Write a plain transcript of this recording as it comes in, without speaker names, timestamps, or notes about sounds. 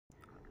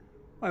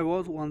I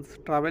was once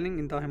traveling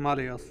in the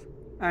Himalayas,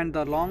 and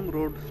the long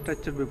road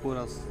stretched before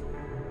us.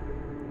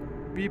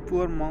 We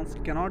poor monks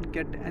cannot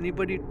get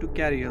anybody to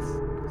carry us,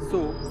 so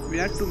we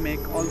had to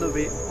make all the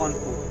way on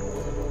foot.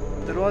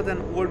 There was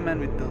an old man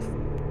with us.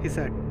 He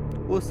said,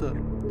 "Oh, sir,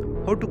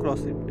 how to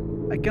cross it?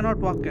 I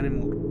cannot walk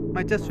anymore.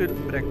 My chest will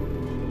break."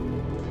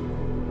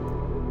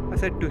 I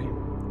said to him,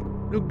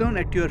 "Look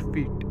down at your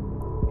feet."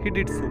 He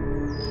did so,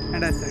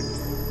 and I said,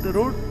 "The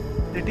road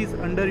that is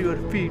under your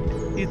feet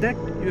is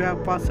that you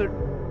have passed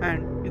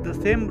and is the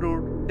same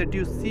road that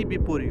you see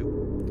before you.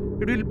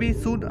 It will be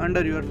soon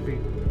under your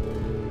feet.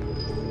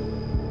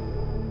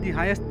 The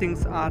highest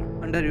things are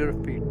under your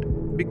feet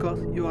because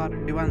you are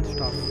divine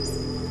stars."